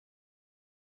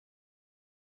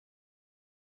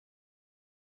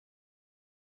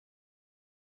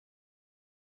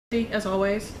as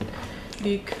always,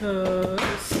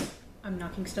 because I'm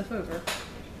knocking stuff over.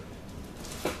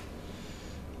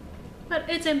 But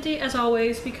it's empty as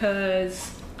always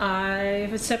because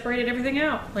I've separated everything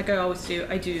out like I always do.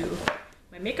 I do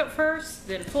my makeup first,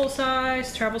 then full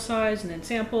size, travel size, and then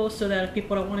samples, so that if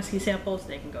people don't want to see samples,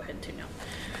 they can go ahead and tune out.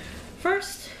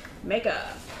 First,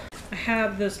 makeup. I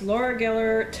have this Laura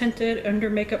Geller Tinted Under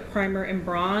Makeup Primer in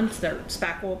Bronze, their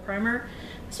spackle primer.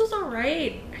 This was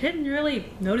alright. I didn't really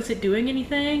notice it doing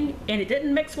anything, and it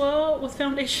didn't mix well with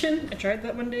foundation. I tried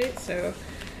that one day, so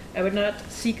I would not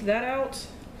seek that out.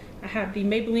 I have the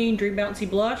Maybelline Dream Bouncy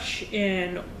Blush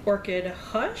in Orchid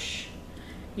Hush.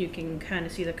 You can kind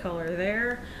of see the color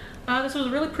there. This was a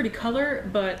really pretty color,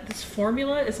 but this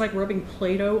formula is like rubbing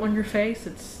Play-Doh on your face.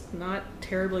 It's not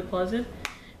terribly pleasant,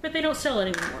 but they don't sell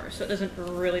it anymore, so it doesn't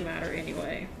really matter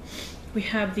anyway. We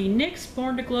have the NYX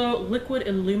Born to Glow Liquid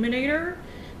Illuminator.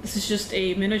 This is just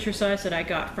a miniature size that I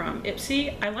got from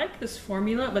Ipsy. I like this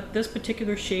formula, but this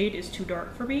particular shade is too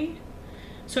dark for me.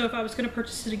 So if I was going to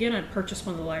purchase it again, I'd purchase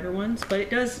one of the lighter ones. But it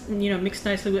does, you know, mix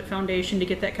nicely with foundation to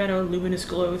get that kind of luminous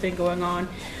glow thing going on.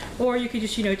 Or you could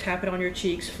just, you know, tap it on your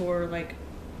cheeks for like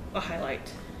a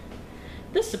highlight.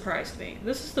 This surprised me.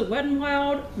 This is the Wet n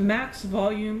Wild Max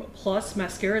Volume Plus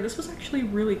Mascara. This was actually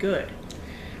really good.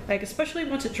 Like, especially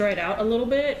once it dried out a little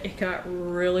bit, it got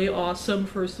really awesome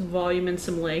for some volume and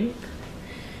some length.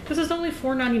 This is only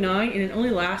 $4.99 and it only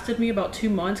lasted me about 2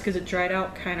 months because it dried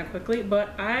out kind of quickly,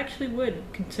 but I actually would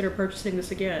consider purchasing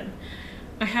this again.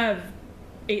 I have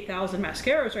 8,000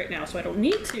 mascaras right now, so I don't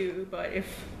need to, but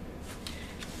if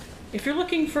you're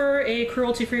looking for a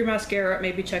cruelty-free mascara,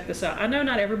 maybe check this out. I know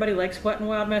not everybody likes Wet n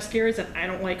Wild mascaras, and I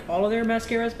don't like all of their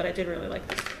mascaras, but I did really like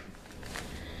this one.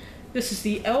 This is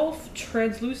the e.l.f.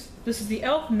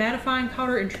 Mattifying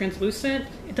Powder in Translucent.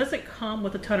 It doesn't come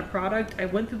with a ton of product. I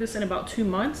went through this in about 2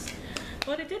 months,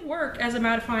 but it did work as a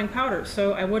mattifying powder,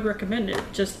 so I would recommend it.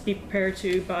 Just be prepared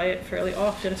to buy it fairly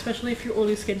often, especially if you're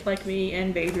oily skinned like me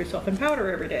and bathe yourself in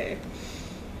powder every day.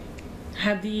 I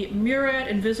have the Murad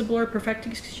Invisablur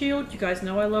Perfecting Shield. You guys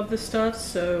know I love this stuff,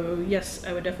 so yes,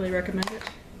 I would definitely recommend it.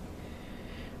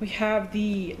 We have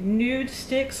the Nude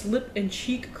Sticks Lip and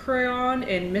Cheek Crayon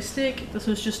in Mystic. This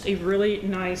was just a really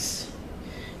nice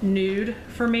nude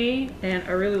for me, and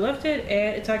I really loved it,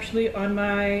 and it's actually on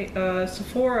my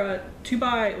Sephora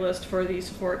to-buy list for the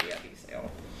Sephora VIP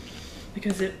sale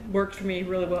because it worked for me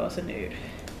really well as a nude.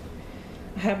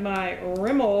 I have my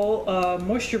Rimmel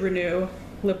Moisture Renew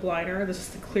lip liner. This is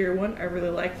the clear one. I really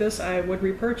like this. I would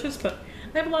repurchase, but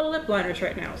I have a lot of lip liners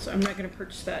right now, so I'm not going to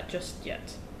purchase that just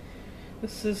yet.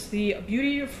 This is the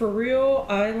Beauty For Real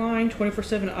Eyeline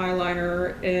 24/7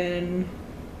 eyeliner in,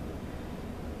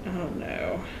 I don't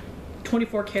know,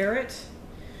 24 karat.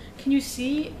 Can you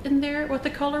see in there what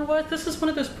the color was? This is one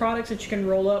of those products that you can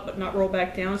roll up but not roll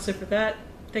back down, so for that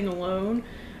thing alone,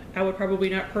 I would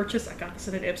probably not purchase. I got this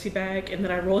in an Ipsy bag and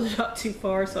then I rolled it up too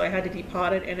far, so I had to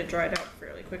depot it and it dried out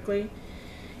fairly quickly.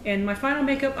 And my final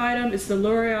makeup item is the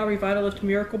L'Oreal Revitalift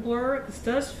Miracle Blur. This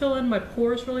does fill in my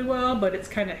pores really well, but it's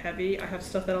kind of heavy. I have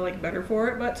stuff that I like better for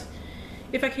it, but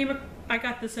if I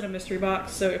got this in a mystery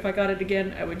box, so if I got it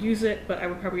again, I would use it, but I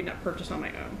would probably not purchase on my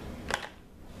own.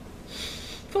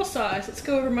 Full size, let's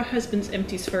go over my husband's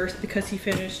empties first because he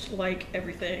finished like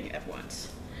everything at once.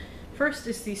 First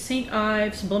is the St.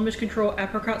 Ives Blemish Control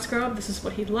Apricot Scrub. This is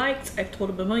what he liked. I've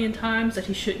told him a million times that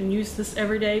he shouldn't use this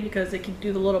every day because it can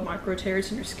do the little micro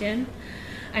tears in your skin.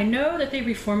 I know that they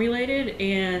reformulated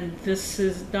and this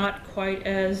is not quite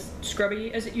as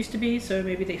scrubby as it used to be, so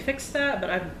maybe they fixed that,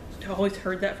 but I've always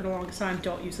heard that for the longest time.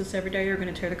 Don't use this every day, you're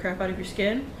going to tear the crap out of your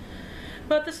skin.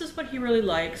 But this is what he really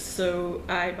likes, so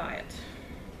I buy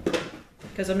it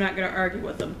because I'm not going to argue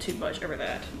with him too much over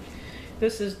that.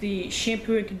 This is the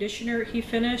shampoo and conditioner he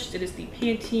finished. It is the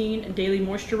Pantene Daily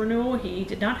Moisture Renewal. He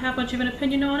did not have much of an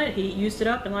opinion on it. He used it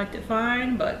up and liked it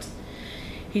fine, but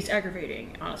he's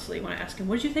aggravating, honestly, when I ask him,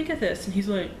 what did you think of this? And he's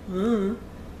like, I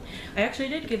actually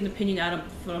did get an opinion out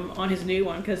of him on his new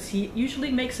one because he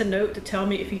usually makes a note to tell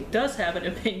me if he does have an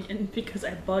opinion because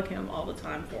I bug him all the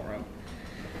time for him.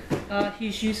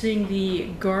 He's using the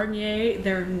Garnier,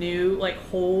 their new like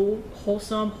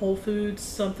wholesome Whole Foods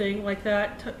something like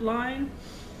that line,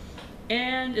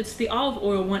 and it's the olive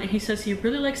oil one, and he says he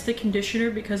really likes the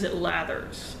conditioner because it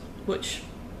lathers, which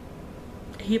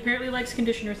he apparently likes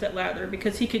conditioners that lather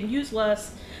because he can use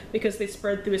less because they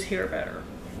spread through his hair better,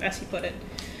 as he put it.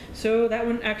 So that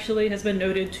one actually has been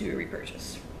noted to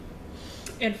repurchase.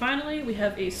 And finally, we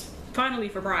have finally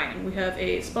for Brian, we have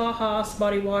a Spa Haas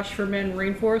Body Wash for Men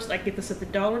Rainforest. I get this at the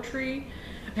Dollar Tree.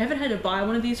 I haven't had to buy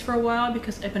one of these for a while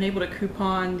because I've been able to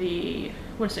coupon the,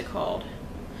 what is it called?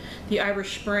 the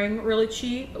Irish Spring really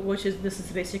cheap, which is, this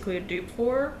is basically a dupe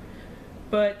for.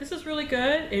 But this is really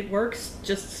good. It works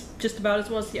just about as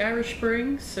well as the Irish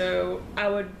Spring, so I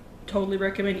would totally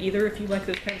recommend either if you like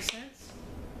those kind of scents.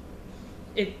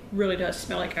 It really does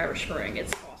smell like Irish Spring.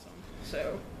 It's awesome.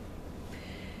 So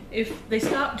if they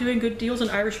stop doing good deals on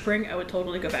Irish Spring, I would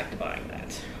totally go back to buying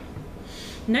that.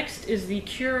 Next is the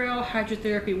Curel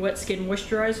Hydrotherapy Wet Skin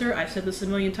Moisturizer. I've said this a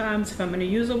million times, if I'm going to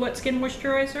use a wet skin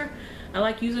moisturizer, I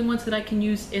like using ones that I can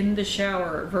use in the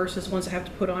shower versus ones I have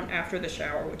to put on after the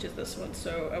shower, which is this one.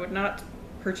 So I would not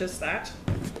purchase that.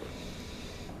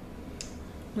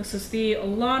 This is the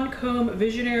Lancome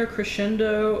Visionaire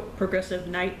Crescendo Progressive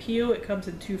Night Peel. It comes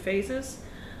in 2 phases.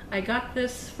 I got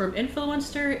this from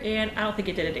Influencer and I don't think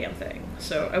it did a damn thing.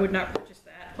 So I would not purchase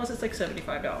that. Plus it's like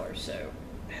 $75, so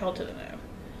hell to the no.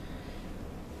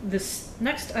 This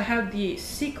next I have the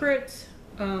Secret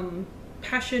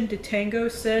Passion de Tango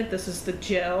scent. This is the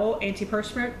gel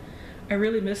antiperspirant. I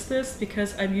really miss this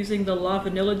because I'm using the La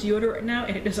Vanilla deodorant right now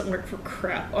and it doesn't work for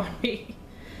crap on me.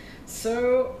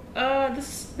 So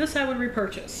this I would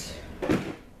repurchase.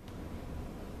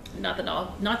 Not the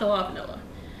La Vanilla.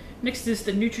 Next is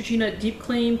the Neutrogena Deep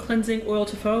Clean Cleansing Oil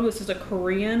to Foam. This is a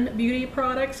Korean beauty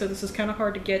product, so this is kind of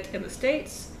hard to get in the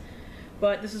States.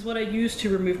 But this is what I use to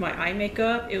remove my eye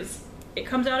makeup. It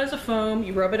comes out as a foam,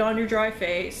 you rub it on your dry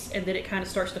face, and then it kind of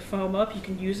starts to foam up. You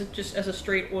can use it just as a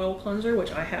straight oil cleanser,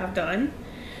 which I have done.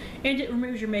 And it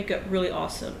removes your makeup really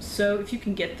awesome. So if you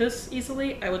can get this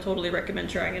easily, I would totally recommend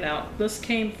trying it out. This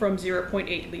came from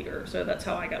 0.8 liter, so that's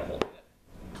how I got a hold of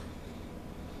it.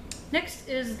 Next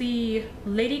is the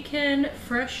Ladykin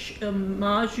Fresh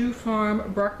Maju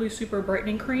Farm Broccoli Super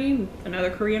Brightening Cream, another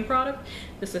Korean product.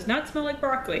 This does not smell like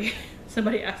broccoli.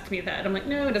 Somebody asked me that. I'm like,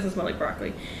 no, it doesn't smell like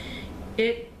broccoli.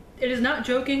 It is not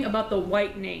joking about the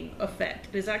whitening effect.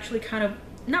 It is actually kind of,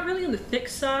 not really on the thick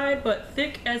side, but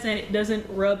thick as in it doesn't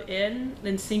rub in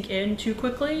and sink in too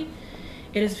quickly.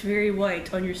 It is very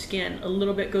white on your skin. A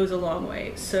little bit goes a long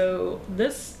way. So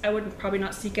this I would probably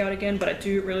not seek out again, but I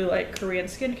do really like Korean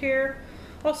skincare.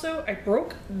 Also, I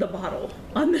broke the bottle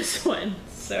on this one,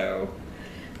 so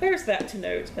there's that to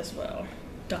note as well.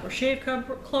 Dollar Shave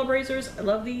Club razors. I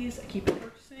love these. I keep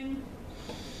purchasing.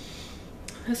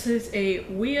 This is a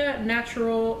Wea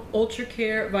Natural Ultra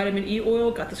Care Vitamin E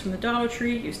oil. Got this from the Dollar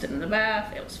Tree. Used it in the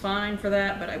bath. It was fine for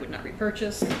that, but I would not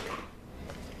repurchase.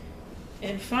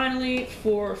 And finally,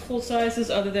 for full sizes,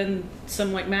 other than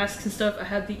some like masks and stuff, I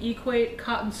have the Equate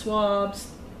cotton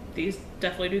swabs. These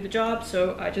definitely do the job,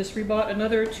 so I just rebought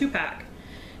another 2-pack.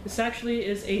 This actually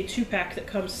is a 2-pack that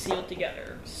comes sealed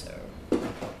together. So,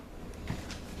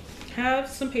 have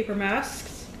some paper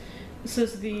masks. This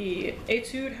is the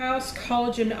Etude House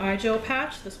Collagen Eye Gel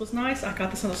Patch. This was nice. I got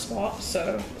this on a swap,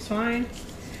 so it's fine.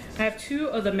 I have 2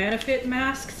 of the Manifit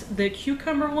masks. The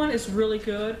cucumber one is really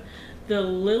good. The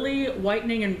Lily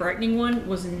Whitening and Brightening one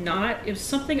was not. It was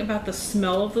something about the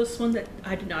smell of this one that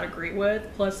I did not agree with.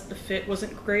 Plus the fit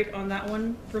wasn't great on that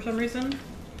one for some reason.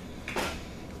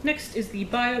 Next is the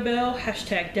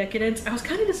BioBell #Decadence. I was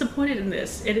kind of disappointed in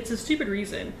this, and it's a stupid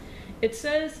reason. It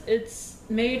says it's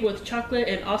made with chocolate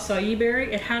and acai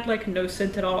berry. It had like no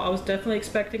scent at all. I was definitely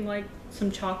expecting like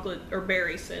some chocolate or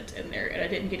berry scent in there, and I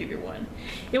didn't get either one.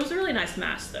 It was a really nice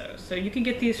mask though, so you can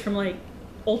get these from like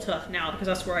Ulta now because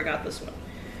that's where I got this one.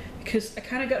 Because I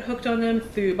kind of got hooked on them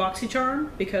through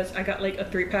BoxyCharm because I got like a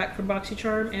 3-pack from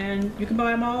BoxyCharm and you can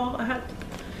buy them all at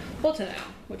Ulta now,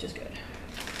 which is good.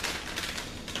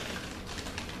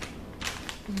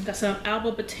 Got some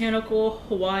Alba Botanical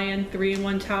Hawaiian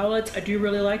 3-in-1 towelettes. I do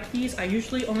really like these. I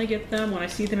usually only get them when I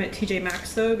see them at TJ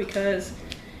Maxx though, because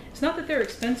it's not that they're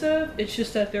expensive, it's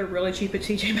just that they're really cheap at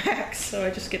TJ Maxx, so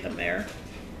I just get them there.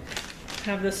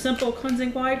 Have the Simple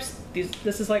Cleansing Wipes.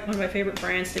 This is like one of my favorite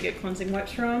brands to get cleansing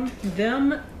wipes from.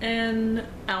 Them and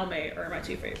Almay are my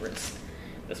 2 favorites.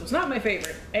 This was not my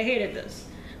favorite. I hated this.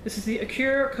 This is the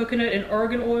Acure Coconut and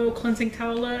Argan Oil Cleansing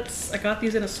Towelettes. I got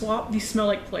these in a swap. These smell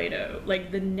like Play-Doh,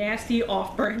 like the nasty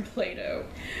off-brand Play-Doh.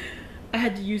 I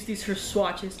had to use these for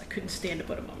swatches. I couldn't stand to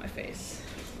put them on my face.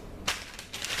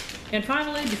 And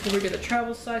finally, before we do the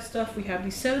travel size stuff, we have the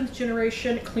 7th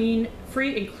generation Clean,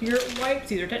 Free, and Clear wipes.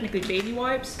 These are technically baby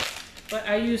wipes, but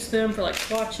I use them for like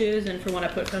swatches and for when I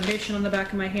put foundation on the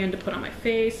back of my hand to put on my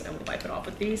face. I would wipe it off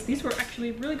with these. These were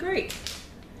actually really great.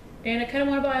 And I kind of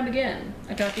want to buy them again.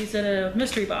 I got these in a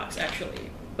mystery box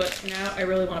actually, but now I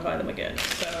really want to buy them again.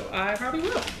 So I probably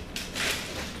will.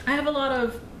 I have a lot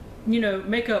of, you know,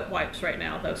 makeup wipes right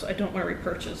now though, so I don't want to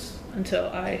repurchase until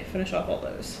I finish off all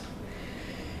those.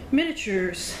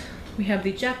 Miniatures. We have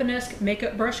the Japanesque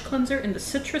Makeup Brush Cleanser in the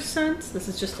citrus scent. This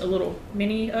is just a little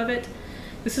mini of it.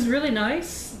 This is really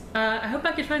nice. I hope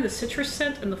I can find the citrus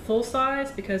scent in the full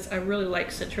size because I really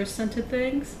like citrus scented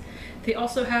things. They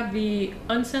also have the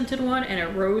unscented one and a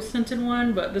rose scented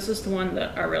one, but this is the one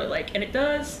that I really like. And it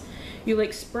does, you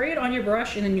like spray it on your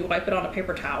brush and then you wipe it on a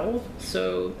paper towel.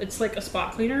 So it's like a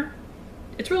spot cleaner.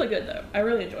 It's really good though. I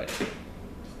really enjoyed it.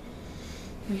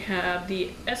 We have the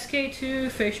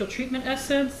SK2 Facial Treatment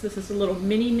Essence. This is a little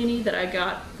mini that I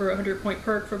got for a 100-point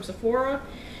perk from Sephora.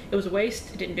 It was a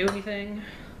waste, it didn't do anything.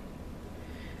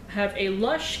 I have a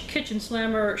Lush Kitchen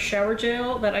Slammer Shower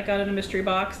Gel that I got in a mystery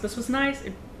box. This was nice.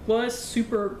 It was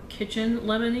super kitchen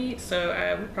lemony, so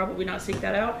I would probably not seek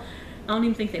that out. I don't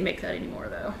even think they make that anymore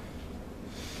though.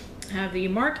 I have the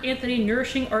Marc Anthony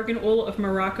Nourishing Argan Oil of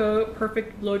Morocco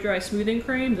Perfect Blow Dry Smoothing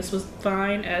Cream. This was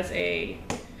fine as a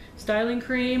styling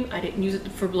cream. I didn't use it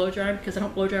for blow drying because I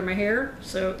don't blow dry my hair,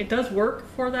 so it does work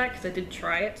for that because I did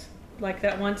try it like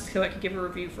that once so I could give a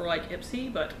review for like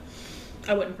Ipsy, but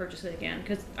I wouldn't purchase it again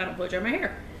because I don't blow dry my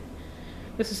hair.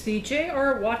 This is the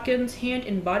J.R. Watkins Hand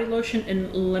and Body Lotion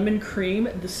in Lemon Cream.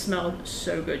 This smelled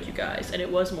so good, you guys, and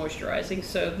it was moisturizing,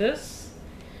 so this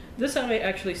I might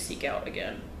actually seek out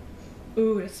again.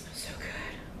 Ooh, it smells so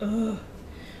good. Ugh.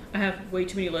 I have way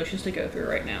too many lotions to go through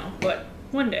right now, but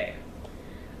one day.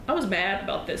 I was mad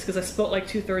about this because I spilt like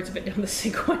 2/3 of it down the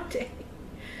sink one day.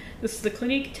 This is the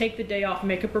Clinique Take the Day Off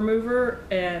Makeup Remover,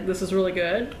 and this is really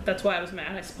good. That's why I was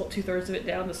mad. I spilt 2/3 of it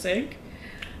down the sink.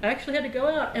 I actually had to go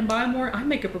out and buy more eye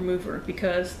makeup remover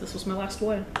because this was my last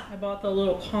one. I bought the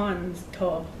little Pond's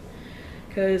tub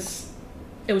because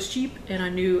it was cheap and I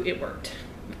knew it worked.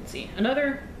 Let's see,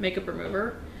 another makeup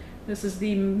remover. This is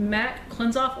the MAC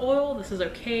Cleanse Off Oil. This is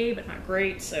okay, but not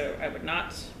great, so I would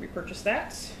not repurchase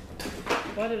that.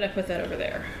 Why did I put that over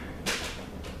there?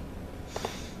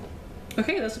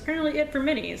 Okay, that's apparently it for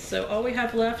minis. So all we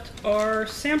have left are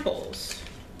samples.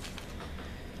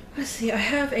 Let's see, I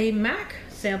have a MAC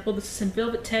sample. This is in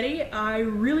Velvet Teddy. I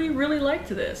really liked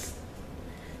this.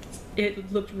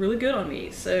 It looked really good on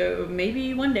me, so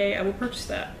maybe one day I will purchase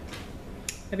that.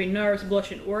 I have a NARS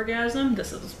Blush and Orgasm.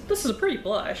 This is a pretty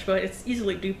blush, but it's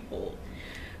easily dupable.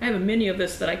 I have a mini of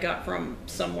this that I got from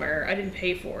somewhere. I didn't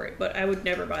pay for it, but I would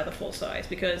never buy the full size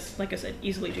because, like I said,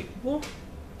 easily dupable.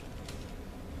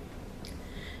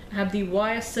 I have the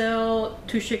YSL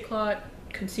Touche Clot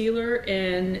Concealer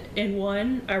in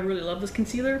N1. I really love this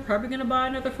concealer. Probably gonna buy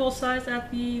another full size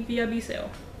at the VIB sale.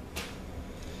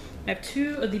 I have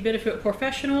 2 of the Benefit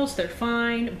Professionals. They're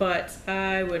fine, but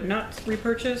I would not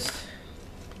repurchase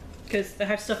because I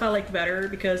have stuff I like better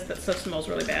because that stuff smells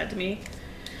really bad to me.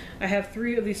 I have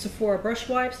 3 of these Sephora brush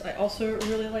wipes. I also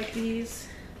really like these.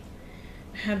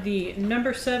 I have the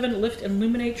No. 7 Lift and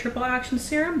Illuminate Triple Action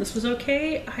Serum. This was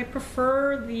okay. I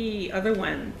prefer the other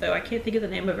one, though I can't think of the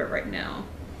name of it right now.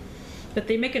 But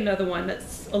they make another one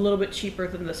that's a little bit cheaper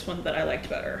than this one that I liked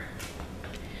better.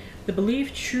 The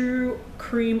Believe True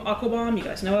Cream Aqua Bomb. You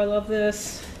guys know I love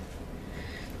this.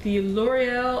 The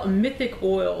L'Oreal Mythic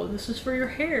Oil. This is for your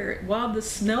hair. While this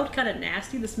smelled kind of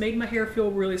nasty, this made my hair feel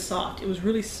really soft. It was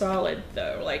really solid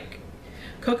though, like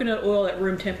coconut oil at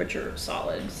room temperature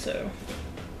solid. So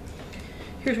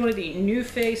here's one of the New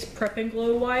Face Prep and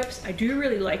Glow wipes. I do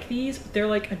really like these, but they're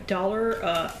like $1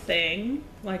 a thing,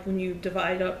 like when you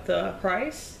divide up the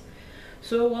price.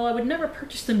 So while I would never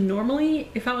purchase them normally,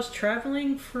 if I was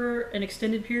traveling for an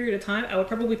extended period of time, I would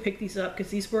probably pick these up because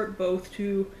these work both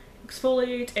to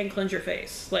exfoliate and cleanse your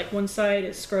face. Like one side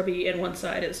is scrubby and one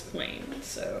side is plain.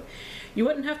 So you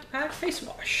wouldn't have to pack face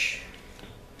wash.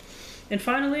 And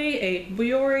finally, a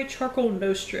Biore Charcoal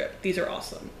Nose Strip. These are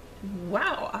awesome.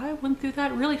 Wow, I went through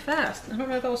that really fast. I don't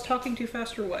know if I was talking too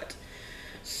fast or what.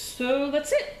 So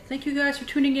that's it. Thank you guys for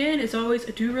tuning in. As always,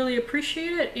 I do really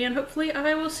appreciate it, and hopefully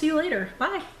I will see you later.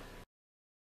 Bye.